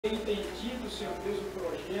We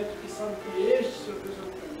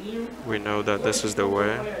know that this is the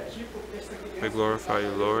way. We glorify you,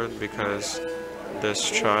 Lord, because this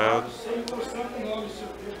child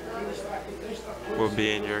will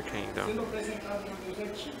be in your kingdom.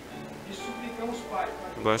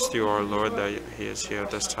 Blessed you are, Lord, that he is here at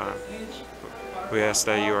this time. We ask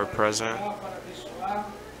that you are present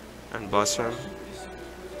and bless him,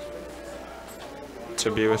 to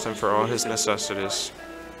be with him for all his necessities,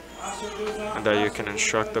 and that you can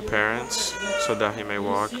instruct the parents so that he may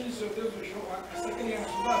walk in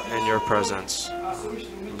your presence.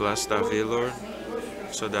 Bless David, Lord,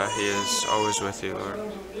 so that he is always with you,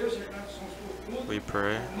 Lord. We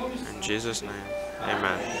pray in Jesus' name.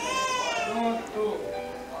 Amen.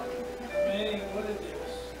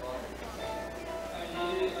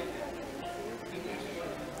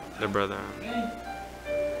 The brother.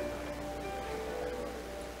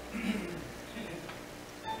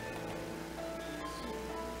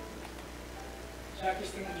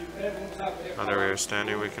 Now that we are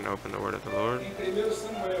standing, we can open the word of the Lord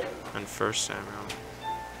in 1 Samuel.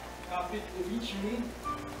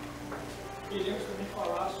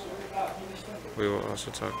 We will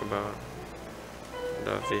also talk about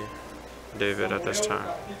David at this time.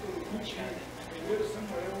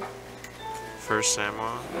 1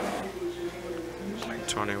 Samuel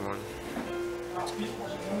 21.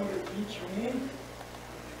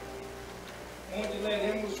 Onde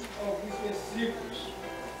leremos alguns versículos.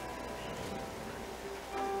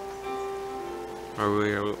 Or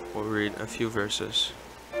we will read a few verses.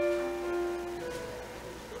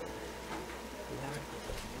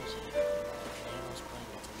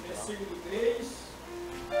 Versículo 3.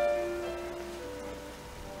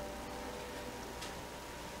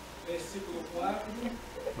 Versículo 4.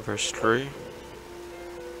 Verse 3.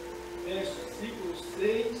 Versículo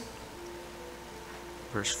 6.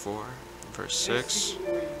 Verse 4. Verse 6.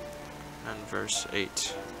 And verse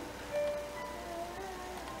 8.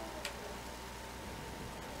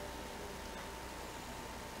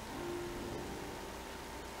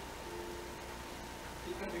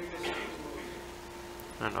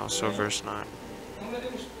 And also verse 9.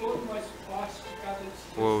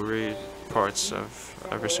 We'll read parts of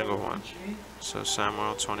every single one. So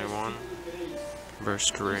Samuel 21, verse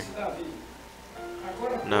 3.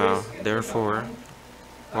 Now, therefore,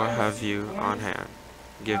 what have you on hand?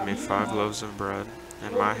 Give me 5 loaves of bread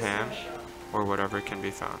in my hand, or whatever can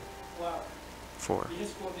be found. 4.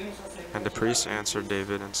 And the priest answered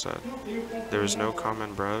David and said, there is no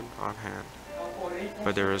common bread on hand,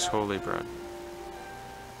 but there is holy bread.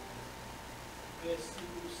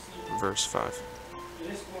 Verse 5.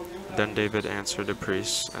 Then David answered the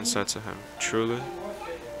priest and said to him, truly,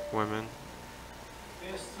 women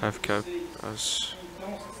have kept us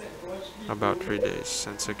about 3 days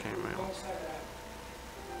since it came out.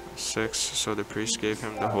 6. So the priest gave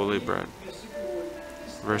him the holy bread.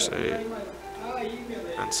 Verse 8.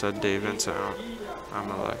 And said David to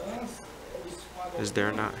Amalek, is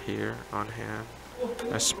there not here on hand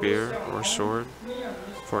a spear or sword?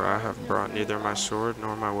 For I have brought neither my sword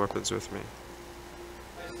nor my weapons with me.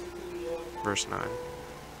 Verse 9.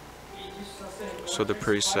 So the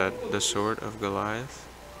priest said, the sword of Goliath,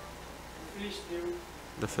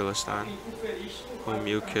 the Philistine, whom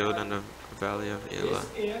you killed in the valley of Elah.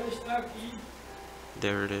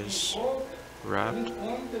 There it is, wrapped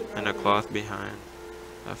in a cloth behind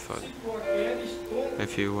a foot.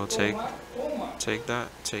 If you will take that,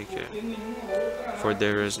 take it. For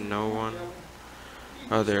there is no one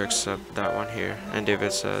other except that one here. And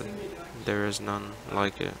David said, there is none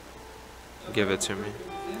like it. Give it to me.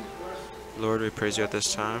 Lord, we praise you at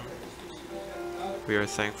this time. We are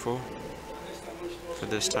thankful for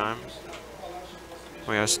this time.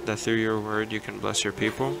 We ask that through your word you can bless your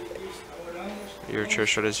people, your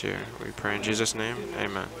church that is here. We pray in Jesus' name.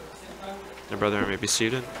 Amen. The brother may be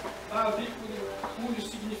seated.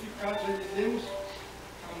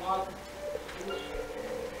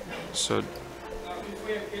 So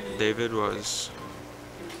David was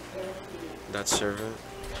that servant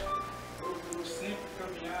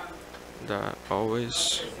that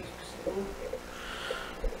always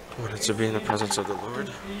wanted to be in the presence of the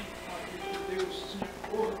Lord.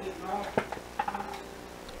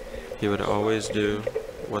 He would always do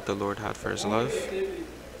what the Lord had for his life.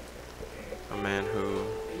 A man who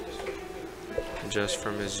just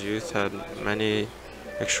from his youth had many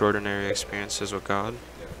extraordinary experiences with God.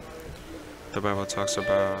 The Bible talks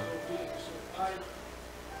about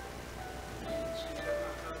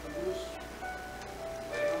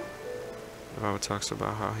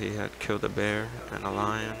how he had killed a bear and a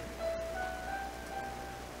lion.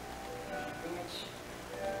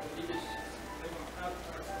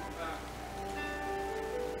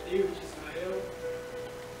 Deus de Israel,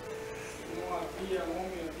 e não havia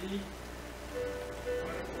homem ali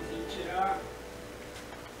para poder tirar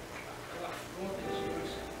aquela afronta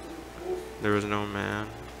diante do povo. There was no man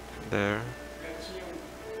there. Já tinham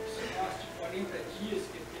mais de 40 dias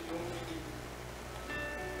que aquele homem,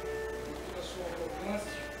 com toda a sua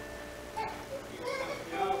arrogância, e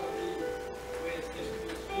desafiava ali o exército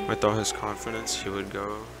dos filhos. With all his confidence, he would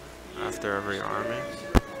go after every army.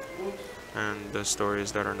 And the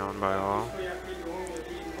stories that are known by all,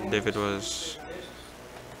 David was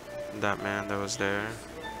that man that was there,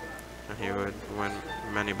 and he would win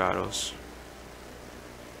many battles.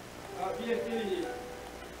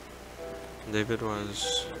 David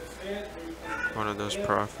was one of those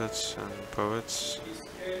prophets and poets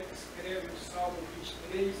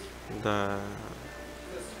that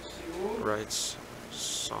writes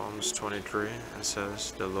Psalms 23 and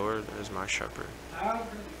says, "The Lord is my shepherd.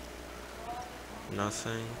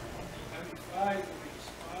 Nothing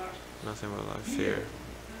will I fear.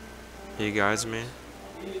 He guides me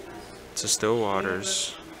to still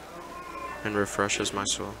waters and refreshes my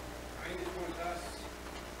soul.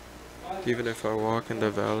 Even if I walk in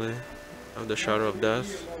the valley of the shadow of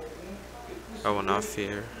death, I will not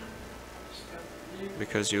fear,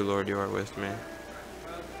 because you, Lord, you are with me.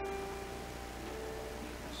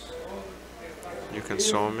 You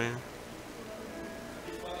console me."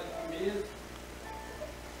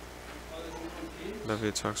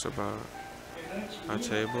 David talks about a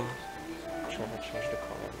table. I'm trying to change the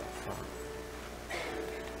color of that font.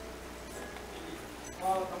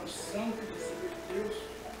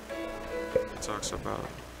 He talks about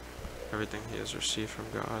everything he has received from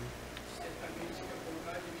God.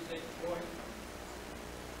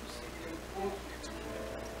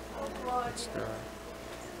 It's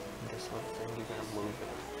this little thing, you gotta move it.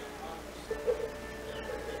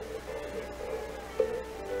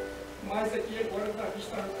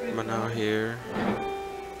 But now here,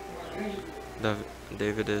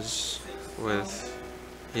 David is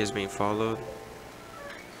he is being followed.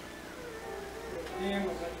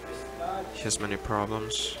 He has many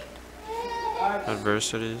problems,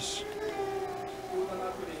 adversities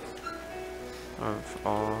of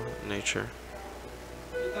all nature.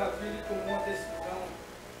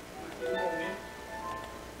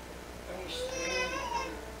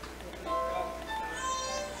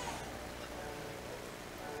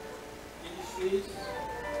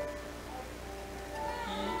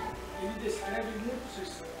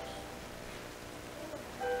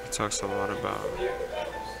 He talks a lot about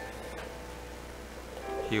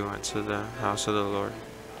he went to the house of the Lord.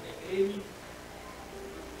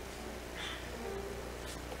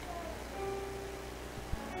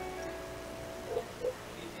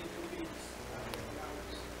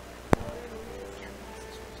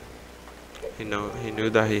 He knew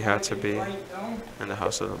that he had to be in the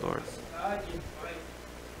house of the Lord.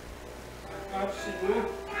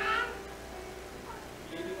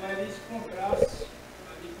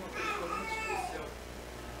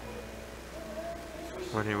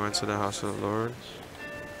 When he went to the house of the Lord,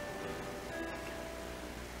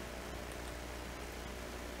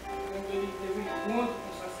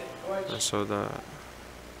 and so that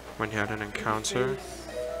when he had an encounter,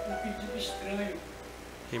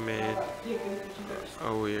 he made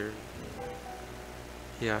a weird.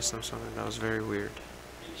 He asked him something that was very weird.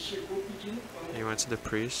 He went to the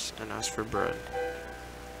priest and asked for bread.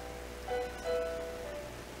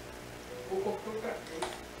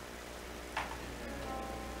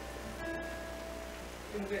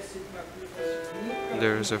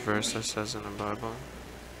 There is a verse that says in the Bible,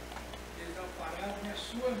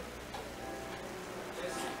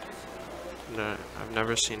 that I've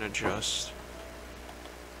never seen a just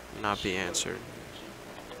not be answered.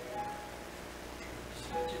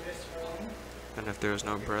 And if there was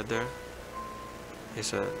no bread there, he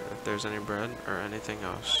said, if there's any bread or anything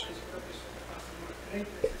else,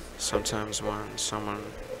 sometimes when someone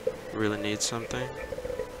really needs something,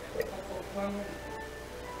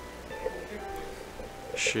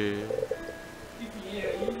 she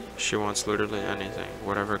wants literally anything.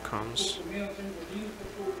 Whatever comes,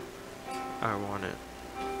 I want it.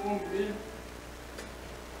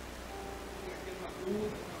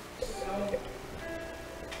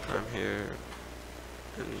 I'm here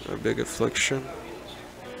in a big affliction.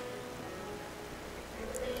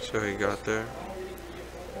 So he got there.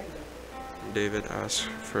 David asked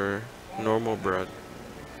for normal bread.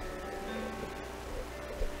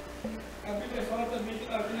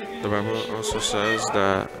 The Bible also says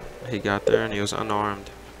that he got there and he was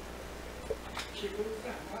unarmed.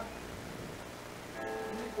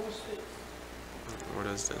 What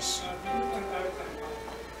is this?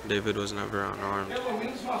 David was never unarmed. Pelo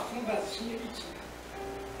menos uma fundazinha ele tinha.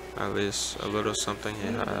 At least a little something he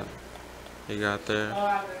had. He got there,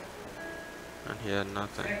 and he had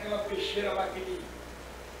nothing. Tem aquela peixeira lá que ele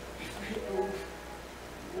enfrentou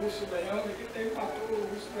o urso-leão, que ele matou o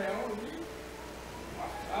urso-leão ali, uma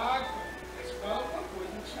faca, uma espada, alguma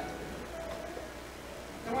coisa, não tinha nada.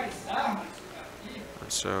 Então as armas ali, And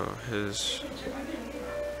so ele não tinha mais nenhuma.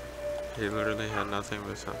 he literally had nothing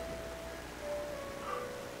with him.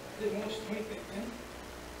 Os irmãos estão entendendo?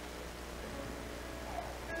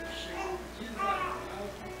 Chegou desarmado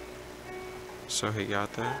So he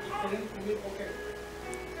got there, e querendo comer qualquer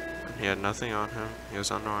coisa. and he had nothing on him. He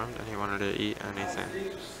was unarmed, and he wanted to eat anything. Às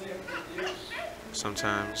vezes o servo de Deus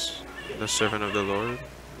Sometimes the servant of the Lord,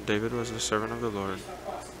 David was the servant of the Lord. está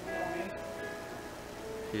passando um momento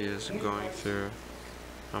He is going through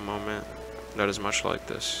a moment that is much like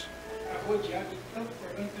this. está rodeado de tanto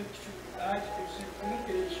problema, tanta dificuldade, que eu sempre estou na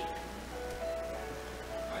igreja.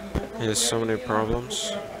 Mas não vou procurar He has so many ninguém, não vou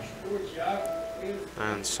problems. procurar pastor, diácono, preso,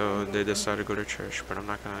 And so they decided to go to church, but I'm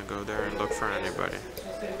not going to go there and look for anybody.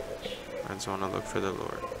 sacerdote. I just want to look for the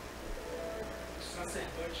Lord. O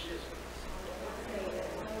sacerdote Jesus.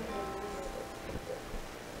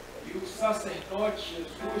 E o sacerdote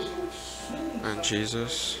Jesus, o sumo And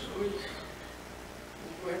Jesus, Jesus,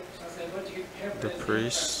 o sacerdote que the representa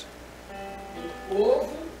priest, o povo,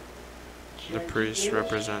 the diante de priest Deus,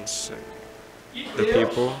 represents e the Deus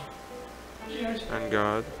people, diante de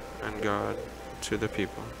and God to the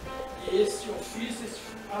people. E esse ofício, esse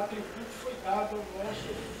atributo foi dado ao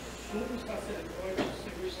nosso sumo sacerdote, o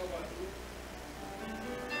Senhor e Salvador,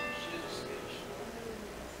 Jesus Cristo.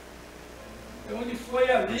 Então ele foi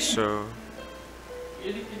ali, And so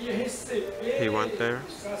ele queria receber he went there,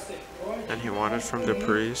 o sacerdote, and he wanted from the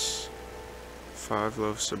priest 5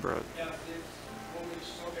 loaves of bread. e às vezes, como ele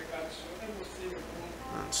sobe a casa do Senhor, é você, meu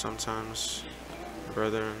irmão, And sometimes,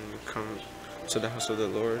 brethren, come to the house of the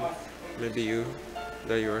Lord. Maybe you,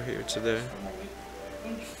 that you are here today, é um momento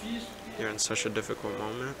tão difícil, que you're in such a difficult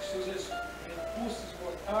moment seus recursos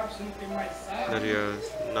esgotados, você não tem mais that you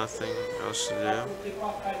armas have nothing else to para do, poder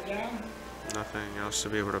batalhar, nothing else to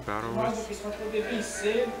be able to battle mais do with. que isso, para poder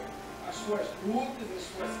vencer as suas lutas, as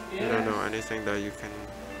suas You don't know guerras. anything that you can.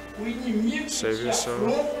 O inimigo que Save te yourself.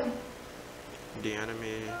 afronta, The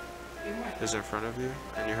enemy tem mais is nada. in front of you,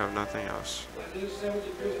 and you have nothing else. Às vezes o servo de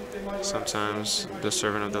Deus não tem mais oração, Sometimes não tem mais the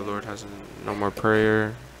servant of the oração, Lord has no more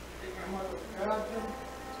prayer, não tem mais madrugada,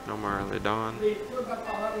 no more early dawn, leitura da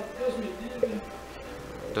palavra, Deus me livre,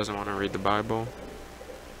 doesn't want to read the Bible,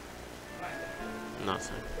 mas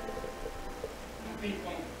nothing. não tem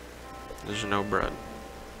pão. There's no bread.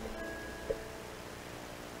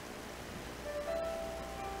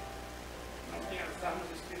 Não tem as armas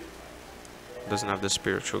espirituais. Doesn't have the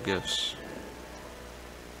spiritual gifts.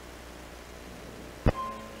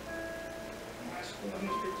 Mas quando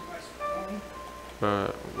nós temos mais pão,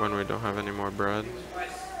 But when we don't have any more bread, temos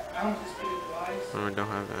mais armas espirituais, when we don't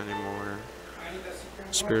have any more ainda assim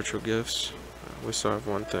temos spiritual gifts, we still have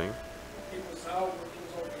one thing. temos algo,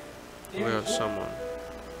 temos alguém. We have someone.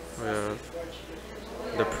 We have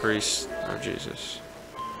the priest of Jesus.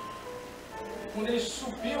 Quando ele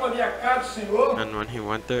subiu ali a casa do Senhor, And when he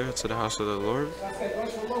went there to the house of the Lord, o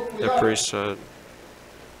sacerdote falou com ele, the "Olha, priest said,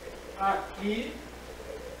 aqui,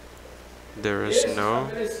 there is nesse no,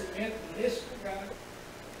 estabelecimento, nesse lugar,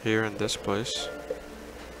 here in this place,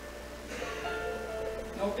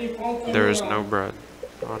 não tem pão comum, there is não. no bread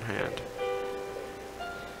on hand.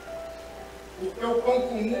 Porque o pão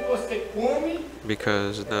comum você come,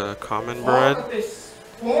 Because the common volta a bread, ter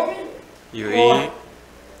fome, you e morre. eat,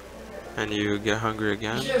 and you get hungry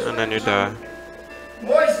again, and then you die.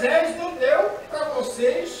 Moisés não deu para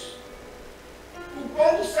vocês o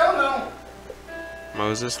pão do céu, não.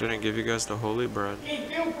 Moses didn't give you guys the holy bread. Quem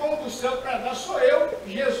tem o pão do céu para dar sou eu,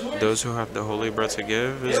 Jesus. Those who have the holy bread to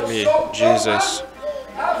give is Eu me, sou o pão Jesus.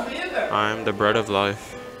 da vida. I am the bread of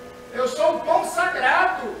life. Eu sou o pão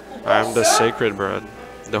sagrado, o pão I am the santo. sacred bread,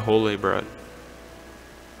 the holy bread.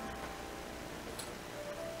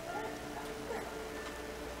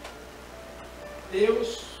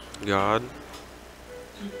 Deus God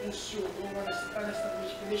te impulsionou para estar nesta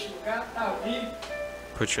noite aqui neste lugar, Davi,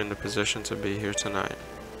 put you in the position to be here tonight.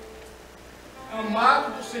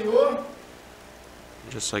 amado do Senhor,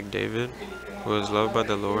 Just like David, ele tem uma who is loved by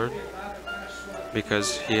the Lord, revelada para a sua vida.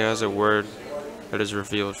 because he has a word that is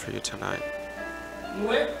revealed for you tonight.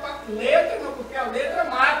 Não é com a letra, não, porque a letra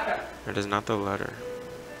mata. It is not the letter.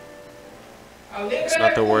 A letra It's é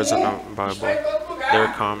not the words in the comum, Bible. está em todo lugar.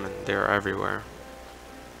 They're common, they're everywhere.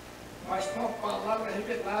 Mas com a palavra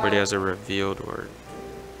revelada, But he has a revealed word.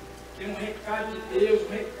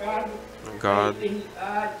 God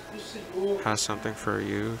has something for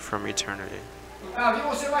you from eternity.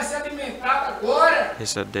 He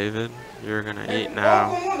said, David, you're going to eat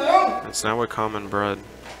now. It's not with common bread.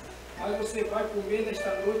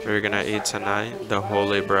 You're going to eat tonight the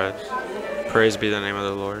holy bread. Praise be the name of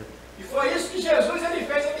the Lord.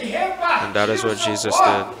 And that is what Jesus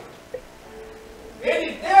did.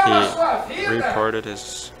 He reparted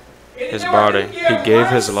his body. He gave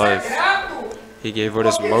his life. He gave what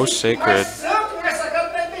is most sacred,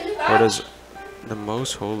 what is the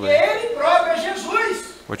most holy,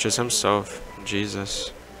 which is himself,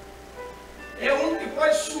 Jesus. He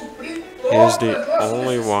is the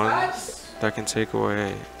only one that can take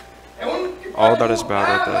away all that is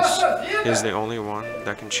bad with us. He is the only one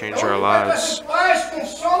that can change our lives.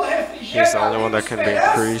 He is the only one that can bring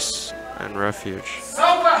peace and refuge.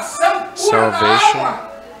 Salvation,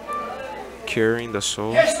 curing the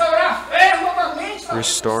soul,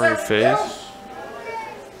 restoring faith.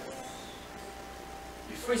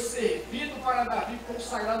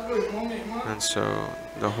 And so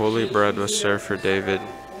the holy bread was served for David.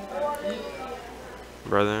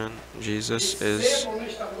 Brethren, Jesus is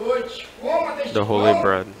the holy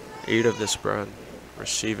bread. Eat of this bread.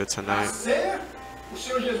 Receive it tonight.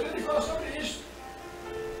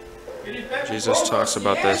 Jesus talks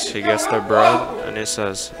about this. He gets the bread and he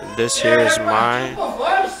says, this is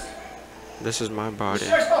my body,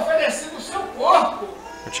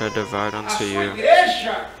 which I divide unto you.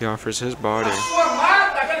 He offers his body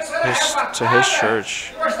to his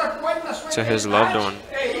church, to his loved one.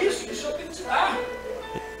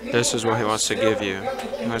 This is what he wants to give you.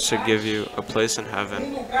 He wants to give you a place in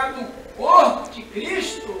heaven,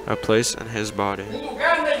 a place in his body,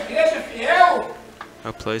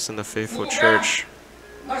 a place in the faithful church,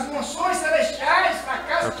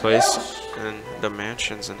 a place in the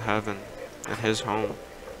mansions in heaven, in his home.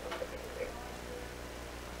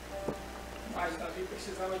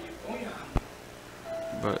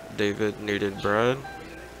 But David needed bread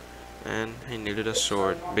and he needed a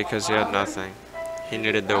sword because he had nothing. He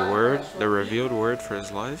needed the word, the revealed word for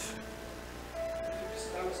his life,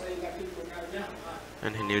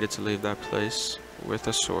 and he needed to leave that place with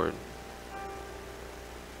a sword,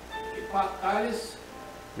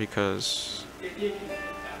 because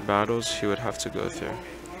battles he would have to go through.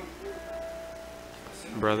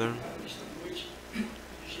 Brethren,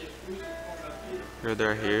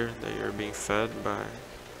 you're here, that you're being fed by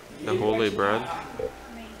the holy bread,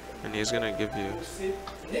 and he's going to give you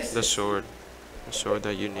the sword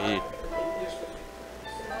that you need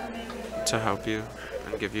to help you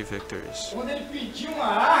and give you victories. When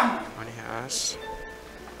he asks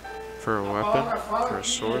for a weapon, for a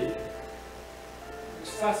sword,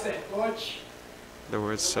 the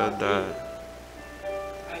word said that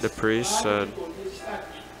the priest said,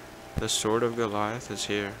 the sword of Goliath is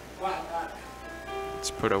here.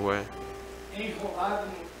 It's put away.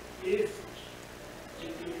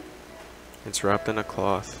 It's wrapped in a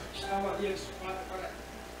cloth.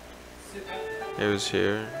 It was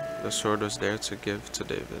here. The sword was there to give to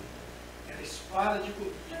David.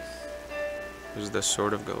 It was the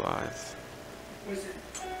sword of Goliath.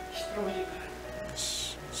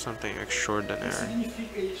 It's something extraordinary.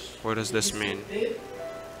 What does this mean?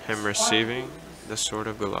 Him receiving the sword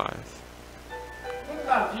of Goliath.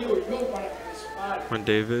 When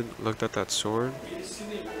David looked at that sword,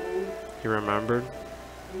 he remembered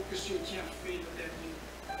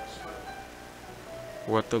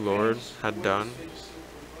what the Lord had done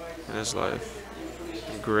in his life.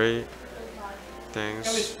 Great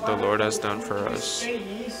things the Lord has done for us.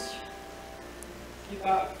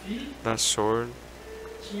 That sword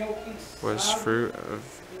was fruit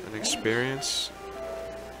of an experience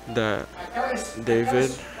that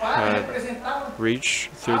David had reached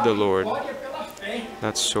through the Lord.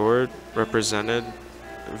 That sword represented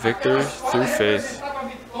victory through faith,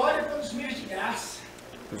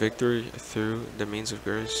 victory through the means of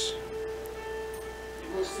grace.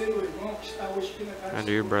 And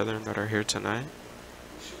to you, brethren that are here tonight,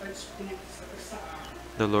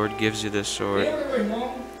 the Lord gives you this sword.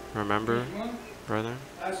 Remember, brethren,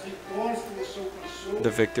 the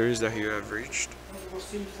victories that you have reached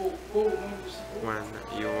when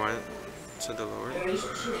you went to the Lord.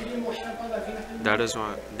 That is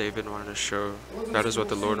what David wanted to show. That is what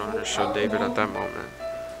the Lord wanted to show David at that moment.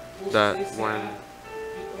 That when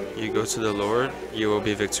you go to the Lord, you will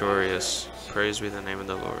be victorious. Praise be the name of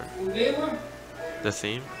the Lord. The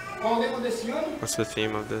theme? What's the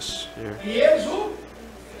theme of this year?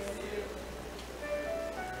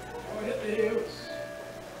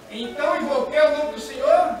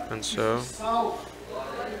 And so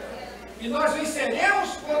E nós venceremos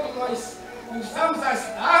quando nós usamos as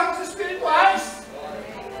armas espirituais.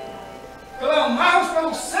 Clamarmos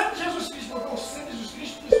pelo sangue de Jesus Cristo, porque o sangue de Jesus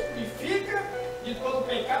Cristo nos purifica de todo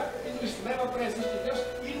pecado e nos leva à presença de Deus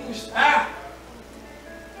e nos dá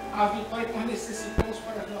a vitória que nós necessitamos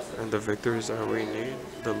para as nossas vidas. And the victories that we need,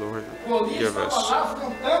 the Lord Golias give estava us. lá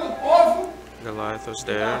afrontando o povo. Goliath was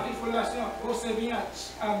there, Davi falou assim, ó, você vem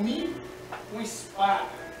a mim com espada,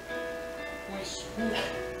 com escudo.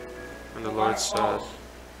 and the Lord said,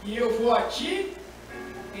 E eu vou a ti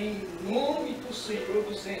em nome do Senhor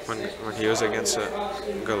dos Exércitos. when he was against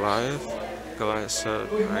Goliath, Goliath said,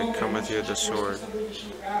 I come with you the sword.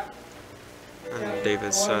 And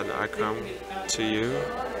David said, I come to you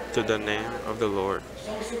to the name of the Lord.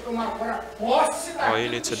 All you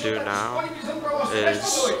need to do now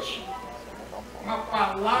is uma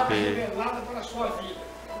palavra revelada para a sua vida,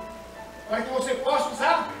 para que você possa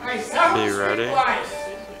usar as armas espirituais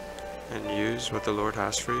and use what the Lord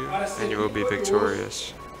has for you, and you will be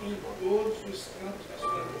victorious. em todos os campos da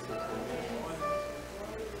sua vida.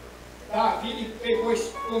 Davi pegou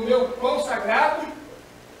o meu pão sagrado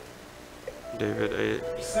David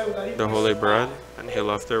ate e saiu dali the com holy a bread, espada. and he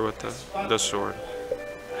left there with the sword,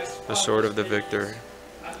 the sword of the victory,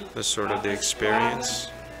 the sword of the experience,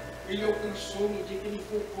 Ele alcançou no dia que ele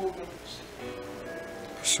focou o nome do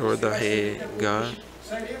Senhor. the sword that he got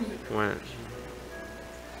Sairemos daqui, when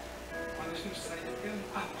mas nós temos que sair daqui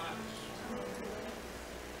armados.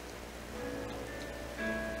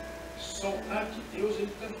 Soldado de Deus,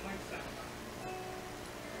 ele está mais armado.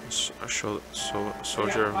 a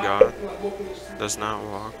soldier of God does not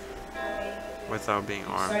walk without being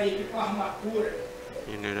armed. Sair aqui com a armadura,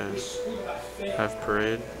 You need o to escudo da fé, have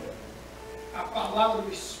prayed, a palavra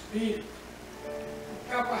do Espírito,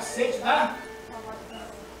 o capacete da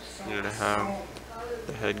you need to salvação. have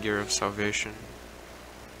the headgear of salvation.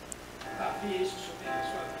 Davi, é isso que o Senhor tem na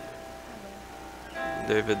sua vida.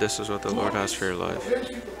 David, this is what the Lord has for your life. Grandes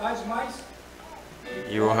dificuldades, mas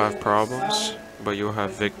You will have problems, but you will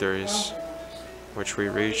have victories, which we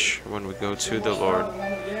reach when we go to the Lord.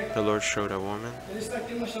 The Lord showed a woman Ele está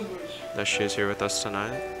aqui nesta noite, that she is here with us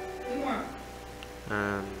tonight, uma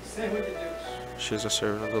and serva de Deus. she's a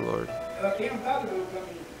servant of the Lord. Ela tem andado pelo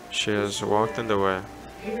caminho, She has walked in the way.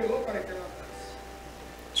 revelou para que ela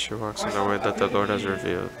andasse. She walks in the way that the Lord has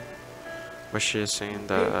revealed. But she is saying Ele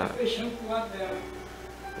está that fechando para o lado dela.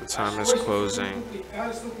 the As time is coisas estão closing,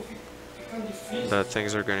 complicadas, estão ficando difíceis. that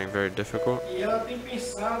things are getting very difficult, E ela tem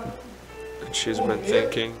pensado and she's been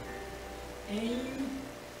thinking, em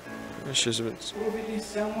she's been,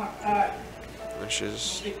 providenciar um atalho. and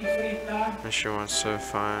she's, Tem que enfrentar, and she wants to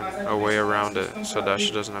find a way around it so that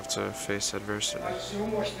she doesn't have to face adversity. mas o Senhor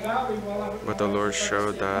mostrava e falava But the Lord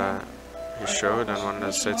showed that, He showed and wanted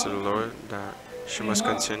to say to the Lord that she must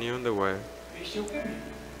continue in the way. este é o caminho.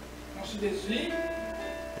 Não se desvie,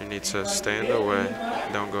 You need to stay in the way.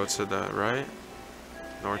 Don't go to the right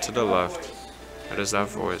nor to the left. It is that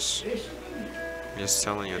voice. este é o caminho. He's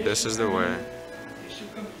telling you, this is the way. Este é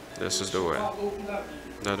o caminho. This is the way. Falou com Davi.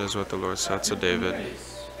 That is what the Lord said to David.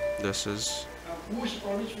 This is Angústia,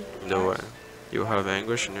 provavelmente the way. dificuldades, You have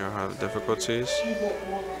anguish and you have difficulties, invocou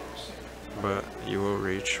o nome do Senhor. but you will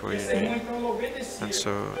reach what you Essa irmã, need. então, ela obedecia. And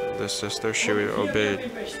so the sister, she Quando via obeyed. aquela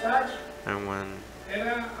tempestade, And when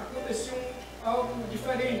acontecia algo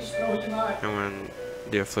diferente, extraordinário. And when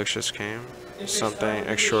the afflictions came, something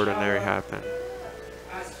extraordinary happened.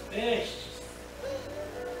 As vestes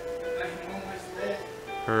da irmã mais leve,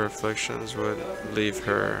 Her afflictions would leave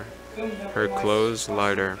her caminhava mais clothes fácil.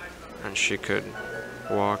 lighter, and she could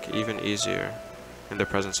walk even easier in the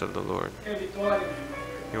presence of the Lord. Quer vitória, meu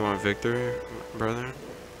irmão? You want victory, brethren?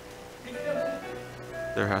 Tem que ter luta.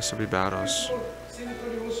 There has to be battles. Ser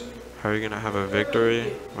vitorioso, How are you going to have a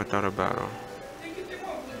victory without a battle? tem que ter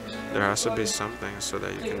uma luta pra ser There has to be vitorioso. something so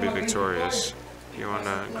that you can be victorious. You want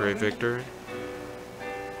a great victory?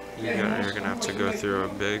 You're gonna have to go through a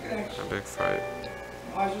big fight.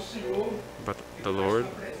 Mas o Senhor But the Lord,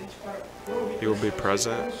 está presente para He will be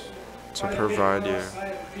present to provide you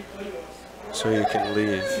so you can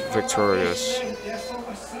leave victorious.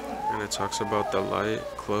 And it talks about the light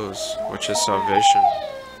clothes, which is salvation,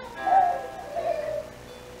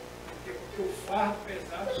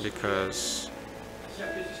 because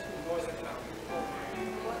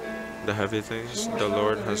the heavy things the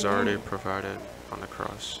Lord has already provided on the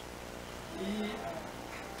cross.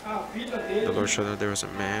 The Lord showed that there was a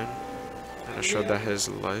man, and it showed that his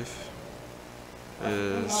life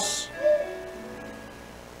is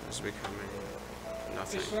becoming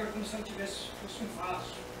nothing.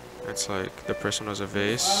 It's like the person was a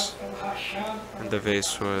vase, and the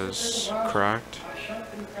vase was cracked.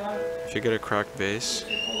 If you get a cracked vase,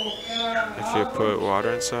 if you put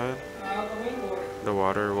water inside, the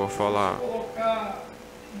water will fall out.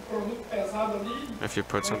 If you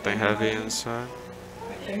put something heavy inside,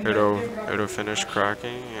 it'll finish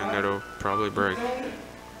cracking and it'll probably break.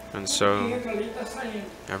 And so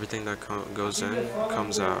everything that goes in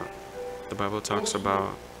comes out. The Bible talks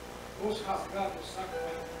about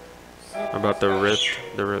the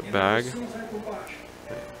ripped bag.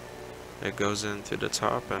 It goes in through the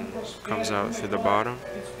top and comes out through the bottom.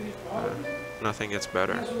 Nothing gets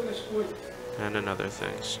better. And in other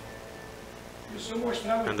things.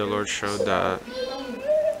 And the Lord showed that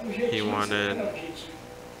He wanted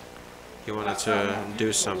to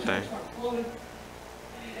do something.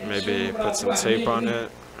 Maybe put some tape on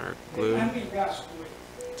it or glue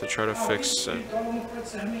to try to fix it.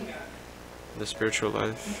 The spiritual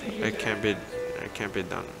life, it can't be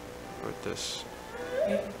done with this.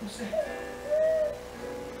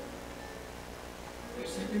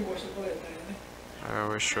 I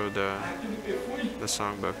always show the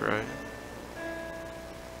songbook, right?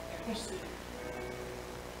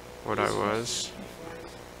 What I was,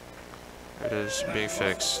 it is being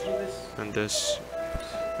fixed, and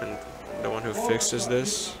the one who fixes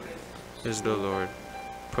this is the Lord.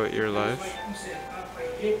 Put your life.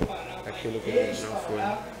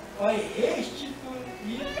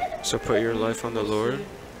 So put your life on the Lord,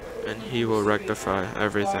 and He will rectify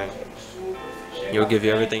everything. He'll give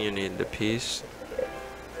you everything you need: the peace,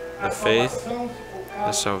 the faith,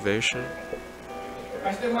 the salvation.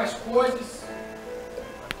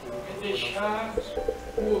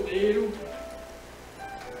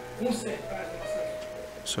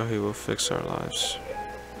 So He will fix our lives.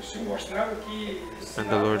 And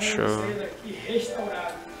the Lord showed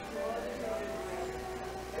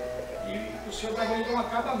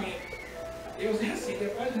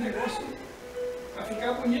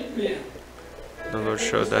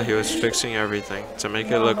that He was fixing everything to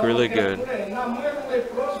make it look really good.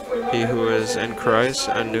 He who is in Christ,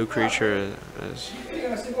 a new creature is.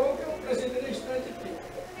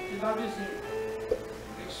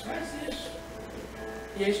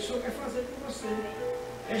 E é isso que o Senhor quer fazer com você.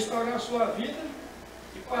 Restaurar a sua vida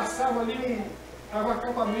e passava ali tava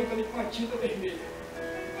acabamento ali com a tinta vermelha.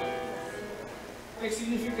 O que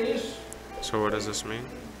significa isso? So what does this mean?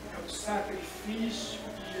 É o sacrifício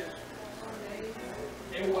de Jesus.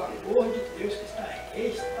 É o amor de Deus que está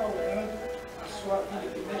restaurando a sua vida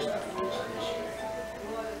aqui nesta noite.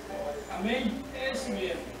 Amém? É esse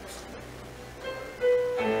mesmo.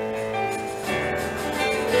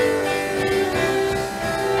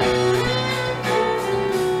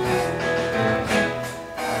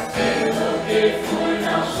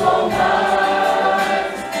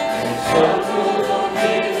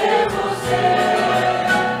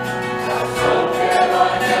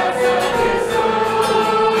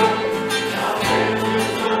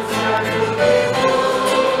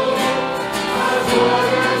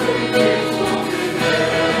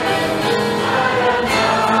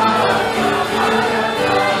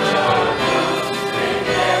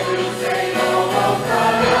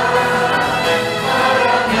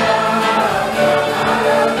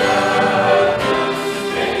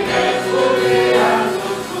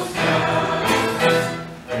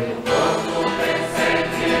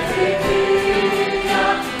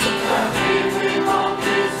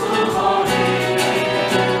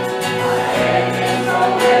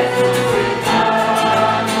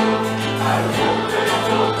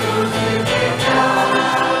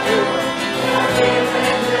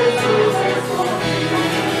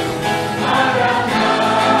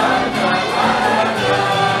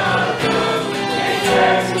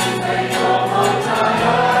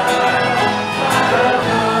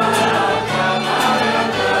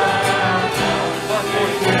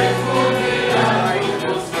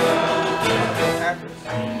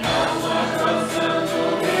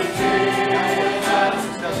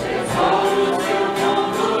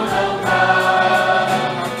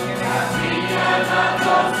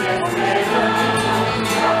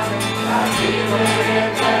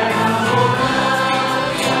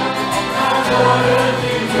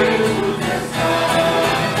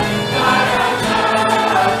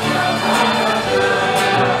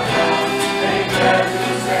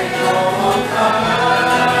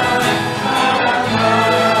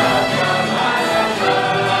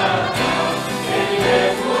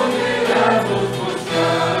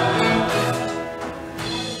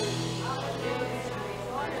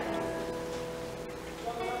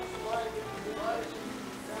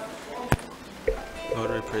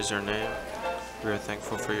 Lord, we praise your name. We are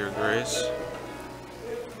thankful for your grace.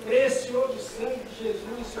 Precioso sangue de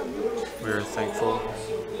Jesus, seu Deus. We are thankful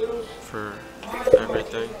Seu Deus. for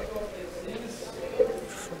everything,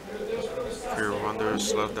 for your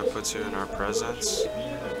wondrous love that puts you in our presence.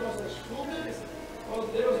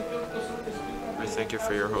 We thank you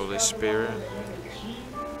for your Holy Spirit.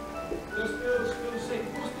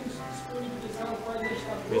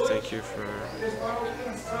 We thank you for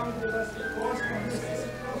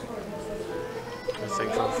We're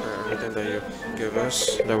thankful for everything that you give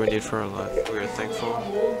us that we need for our life. We are thankful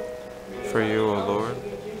for you, O Lord,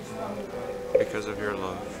 because of your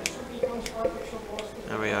love.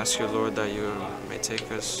 And we ask you, Lord, that you may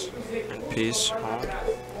take us in peace home,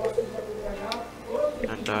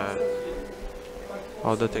 and that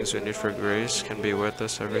all the things we need for grace can be with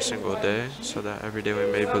us every single day, so that every day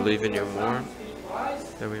we may believe in you more,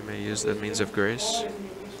 that we may use the means of grace,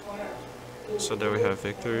 so that we have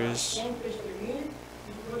victories.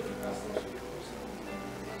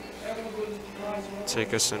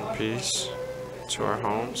 Take us in peace to our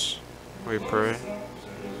homes, we pray,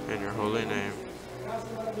 in your holy name,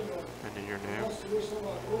 and in your name.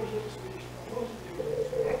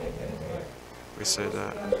 We say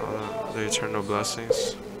that all the eternal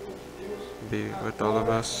blessings be with all of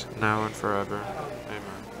us, now and forever.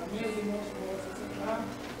 Amen.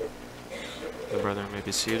 The brethren may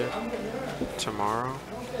be seated. Tomorrow,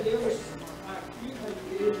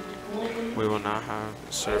 we will not have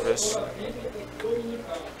service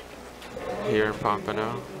here in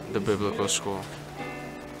Pompano, the biblical school.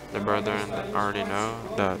 The brethren already know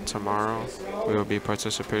that tomorrow we will be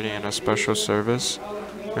participating in a special service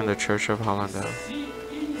in the Church of Hollandale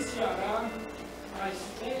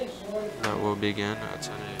that will begin at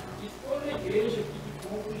 10 a.m.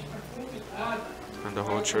 And the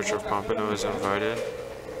whole Church of Pompano is invited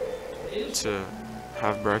to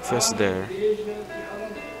have breakfast there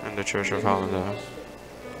in the Church of Hollandale.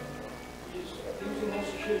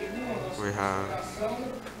 We have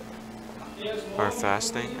our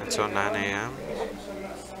fasting until 9 a.m.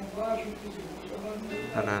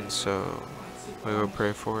 and then so we will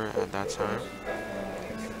pray for it at that time,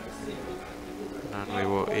 and then we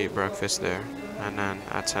will eat breakfast there, and then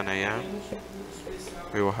at 10 a.m.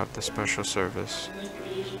 we will have the special service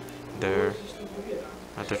there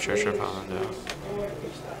at the Church of Hollandale.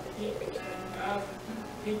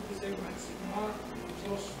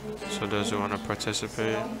 So those who want to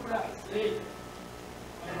participate,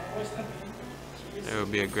 it will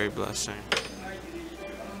be a great blessing,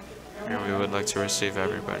 and we would like to receive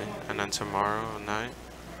everybody. And then tomorrow night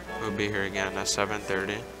we'll be here again at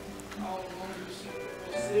 7:30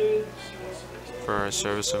 for our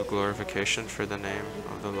service of glorification for the name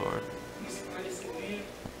of the Lord.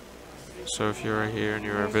 So if you are here and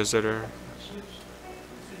you're a visitor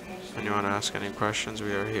and you want to ask any questions,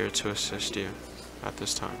 we are here to assist you at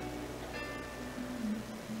this time.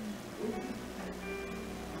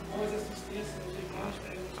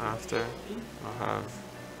 After, we'll have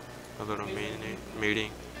a little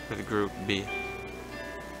meeting with Group B.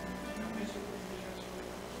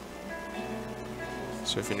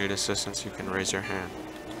 So if you need assistance, you can raise your hand.